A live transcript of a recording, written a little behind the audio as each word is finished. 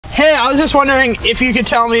Hey, I was just wondering if you could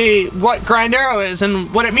tell me what Grinduro is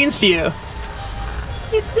and what it means to you.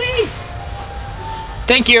 It's me!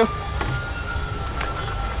 Thank you.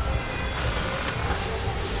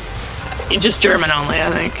 Just German only,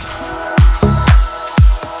 I think.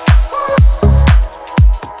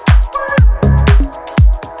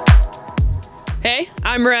 Hey,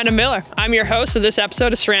 I'm Miranda Miller. I'm your host of this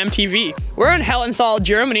episode of SRAMtv. We're in Hellenthal,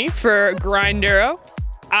 Germany for Grinduro.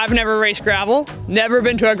 I've never raced gravel, never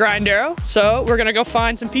been to a Grinduro, so we're gonna go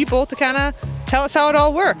find some people to kind of tell us how it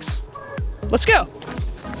all works. Let's go.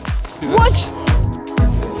 What?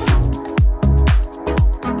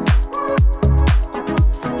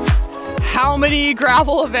 How many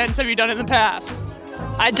gravel events have you done in the past?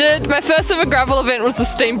 My first ever gravel event was the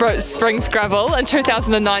Steamboat Springs Gravel in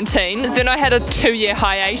 2019. Then I had a 2-year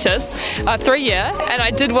hiatus, 3-year, and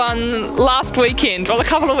I did one last weekend, well a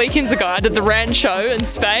couple of weekends ago. I did the Rancho in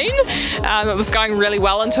Spain. It was going really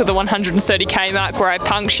well until the 130k mark where I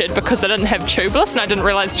punctured because I didn't have tubeless, and I didn't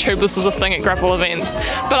realise tubeless was a thing at gravel events.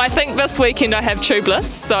 But I think this weekend I have tubeless,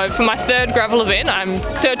 so for my third gravel event, I'm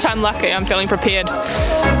third time lucky, I'm feeling prepared.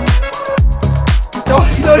 Whoa!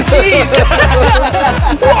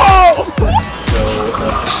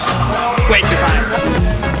 Way too high.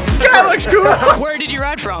 That looks cool. Where did you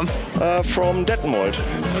ride from? From Detmold,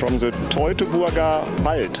 from the Teutoburger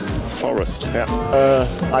Wald forest. Yeah.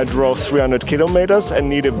 I drove 300 kilometers and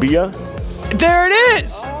need a beer. There it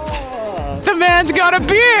is. The man's got a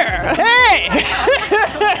beer. Hey.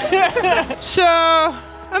 So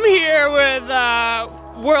I'm here with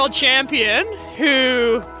world champion,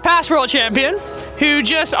 past world champion, who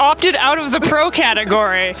just opted out of the pro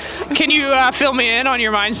category. Can you fill me in on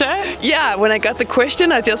your mindset? Yeah, when I got the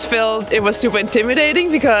question, I just felt it was super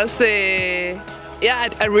intimidating because, yeah,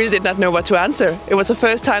 I really did not know what to answer. It was the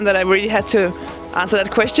first time that I really had to answer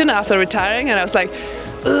that question after retiring, and I was like,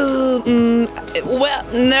 well,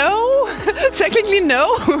 no, technically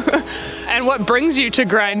no. And what brings you to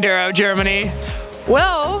Grinduro Germany?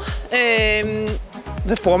 Well,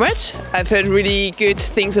 the format. I've heard really good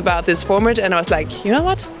things about this format, and I was like, you know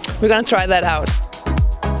what? We're gonna try that out.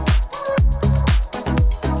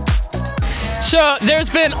 So there's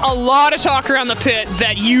been a lot of talk around the pit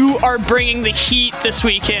that you are bringing the heat this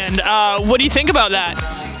weekend. What do you think about that?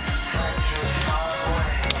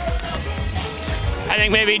 I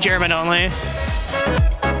think maybe German only.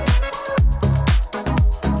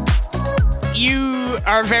 You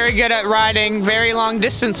are very good at riding very long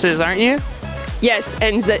distances, aren't you? Yes,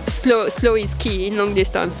 and the slow is key in long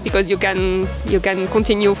distance because you can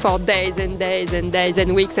continue for days and days and days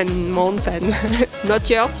and weeks and months and not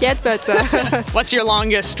years yet, but What's your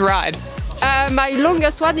longest ride? my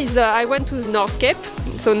longest one is I went to North Cape,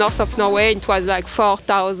 so north of Norway. It was like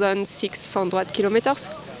 4,600 kilometers.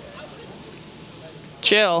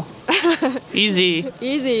 Chill. Easy.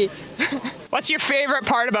 Easy. What's your favorite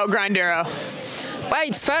part about Grinduro? Well,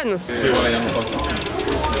 it's fun.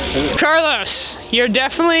 Carlos, you're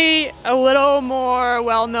definitely a little more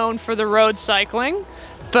well known for the road cycling,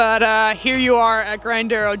 but here you are at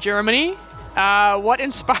Grinduro Germany. What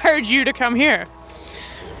inspired you to come here?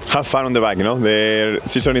 Have fun on the bike, you know. The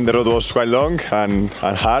season in the road was quite long and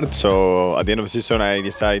hard, so at the end of the season I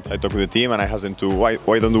talked with the team and I asked them to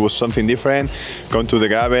why don't do something different, come to the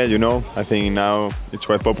gravel, you know. I think now it's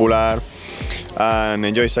quite popular and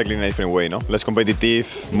enjoy cycling in a different way, no? Less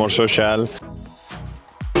competitive, more social.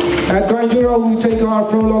 At Grinduro, we take our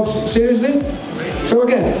prologues seriously. So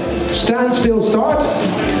again, stand still start,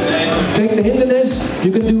 take the hint in this,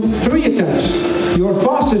 you can do 3 attempts. Your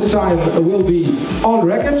fastest time will be on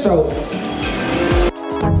record, so...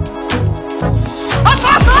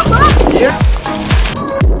 Yeah.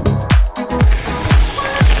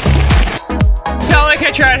 Felt like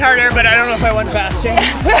I tried harder, but I don't know if I went faster.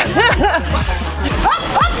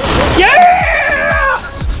 Yeah!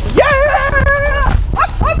 Yeah!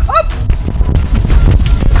 Up, up, up!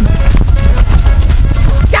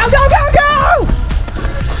 Go, go, go, go!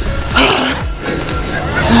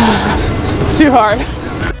 It's too hard.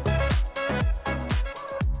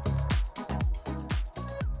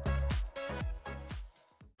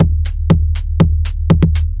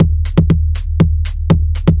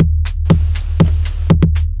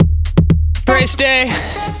 Race day,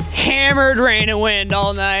 hammered rain and wind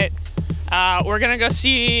all night. We're gonna go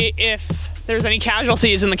see if there's any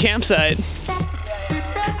casualties in the campsite.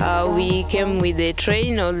 We came with the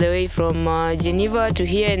train all the way from Geneva to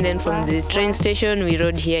here, and then from the train station we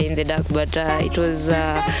rode here in the dark, but it was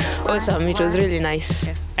awesome. It was really nice.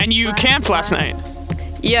 And you camped last night?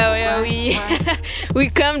 Yeah, we we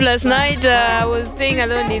camped last night. I was staying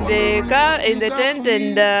alone in the car, in the tent,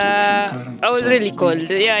 and I was really cold.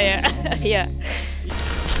 Yeah. Yeah.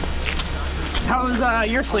 How was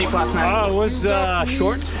your sleep last night? It was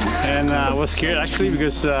short, and I was scared actually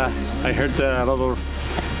because I heard a lot of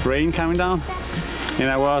rain coming down, and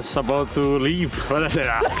I was about to leave. But I said,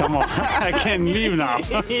 come on, I can't leave now.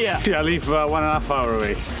 Yeah. I live 1.5 hours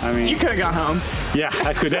away. I mean, You could have gone home. yeah,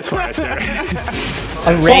 I could. That's why I said.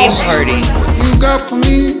 A rain party. You got for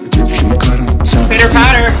me, Egyptian cutter. Pitter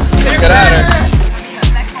patter.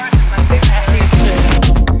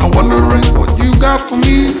 I'm wondering what you got for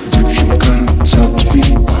me, Egyptian cutter. South to be.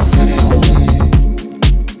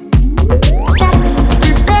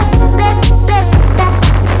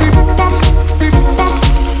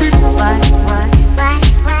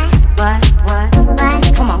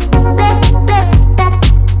 Come on.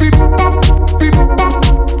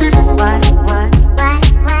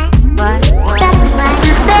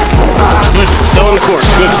 Still on the course.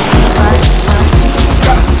 Good.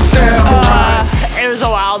 It was a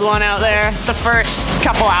wild one out there. The first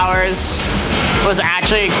couple hours was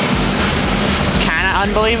actually kind of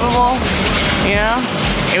unbelievable, you know?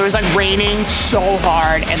 It was like raining so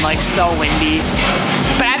hard and like so windy.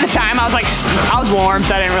 But at the time I was warm,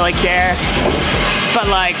 so I didn't really care. But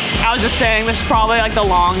like, I was just saying this is probably like the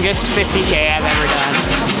longest 50K I've ever done.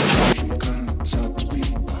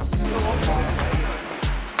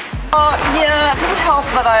 Yeah, it didn't help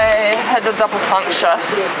that I had a double puncture.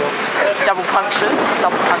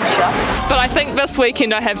 But I think this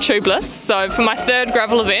weekend I have tubeless, so for my third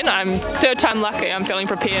gravel event, I'm third time lucky, I'm feeling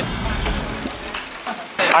prepared.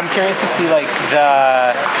 I'm curious to see like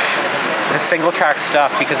the single track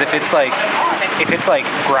stuff, because if it's like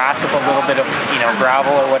grass with a little bit of, you know,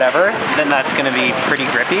 gravel or whatever, then that's going to be pretty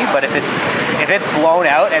grippy. But if it's blown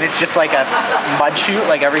out and it's just like a mud chute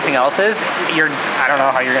like everything else is, I don't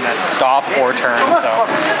know how you're going to stop or turn. So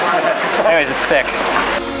anyways, it's sick.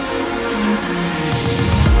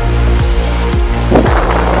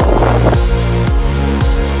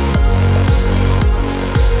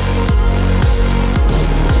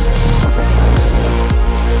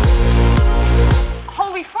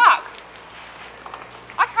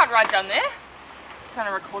 Right down there. I'm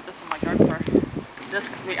gonna record this on my GoPro. This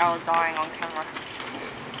could be our dying on camera.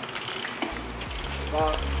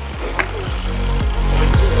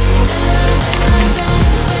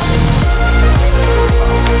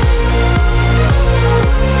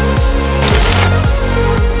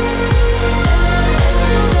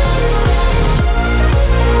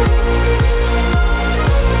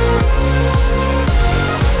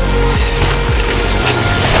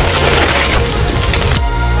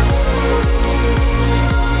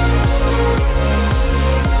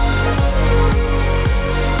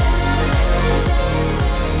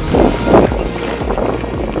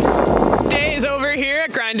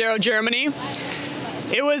 Grinduro Germany.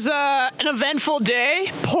 It was an eventful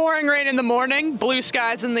day, pouring rain in the morning, blue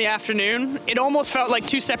skies in the afternoon. It almost felt like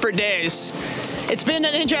two separate days. It's been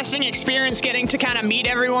an interesting experience getting to kind of meet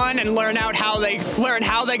everyone and learn how they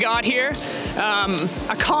got here.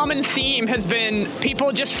 A common theme has been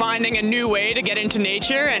people just finding a new way to get into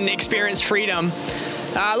nature and experience freedom.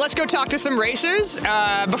 Let's go talk to some racers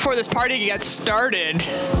before this party gets started.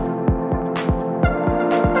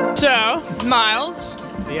 So, Miles.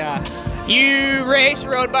 Yeah. You race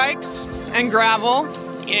road bikes and gravel,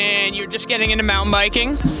 and you're just getting into mountain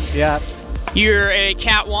biking. Yeah. You're a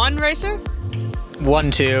Cat 1 racer?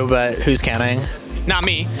 1, 2, but who's counting? Not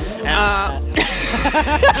me. Nice.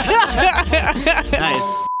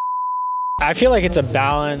 I feel like it's a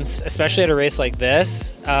balance, especially at a race like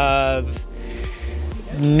this, of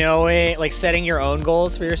knowing, like setting your own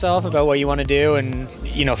goals for yourself about what you want to do and,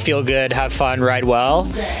 you know, feel good, have fun, ride well.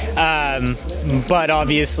 But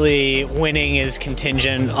obviously winning is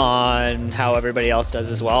contingent on how everybody else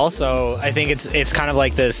does as well. So I think it's kind of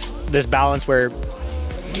like this balance where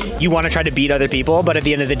you want to try to beat other people, but at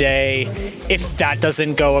the end of the day, if that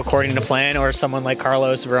doesn't go according to plan, or someone like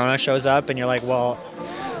Carlos Verona shows up and you're like, well,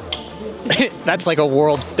 that's like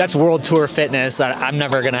world tour fitness. I'm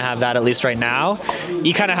never gonna have that, at least right now.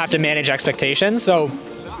 You kind of have to manage expectations. So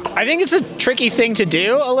I think it's a tricky thing to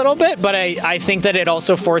do a little bit, but I think that it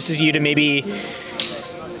also forces you to maybe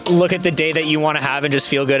look at the day that you want to have and just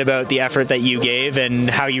feel good about the effort that you gave and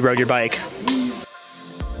how you rode your bike.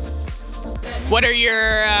 What are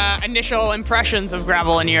your initial impressions of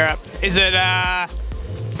gravel in Europe? Is it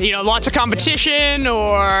lots of competition,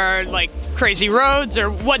 or like crazy roads, or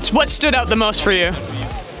what stood out the most for you?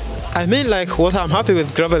 I mean, what I'm happy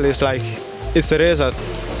with gravel is it's a race that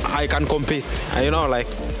I can compete. Like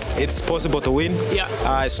it's possible to win.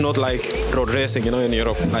 Yeah. It's not like road racing, you know, in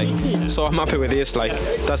Europe. Like, so I'm happy with this. Like,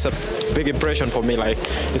 that's a big impression for me. Like,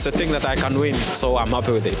 it's a thing that I can win, so I'm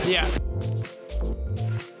happy with it. Yeah.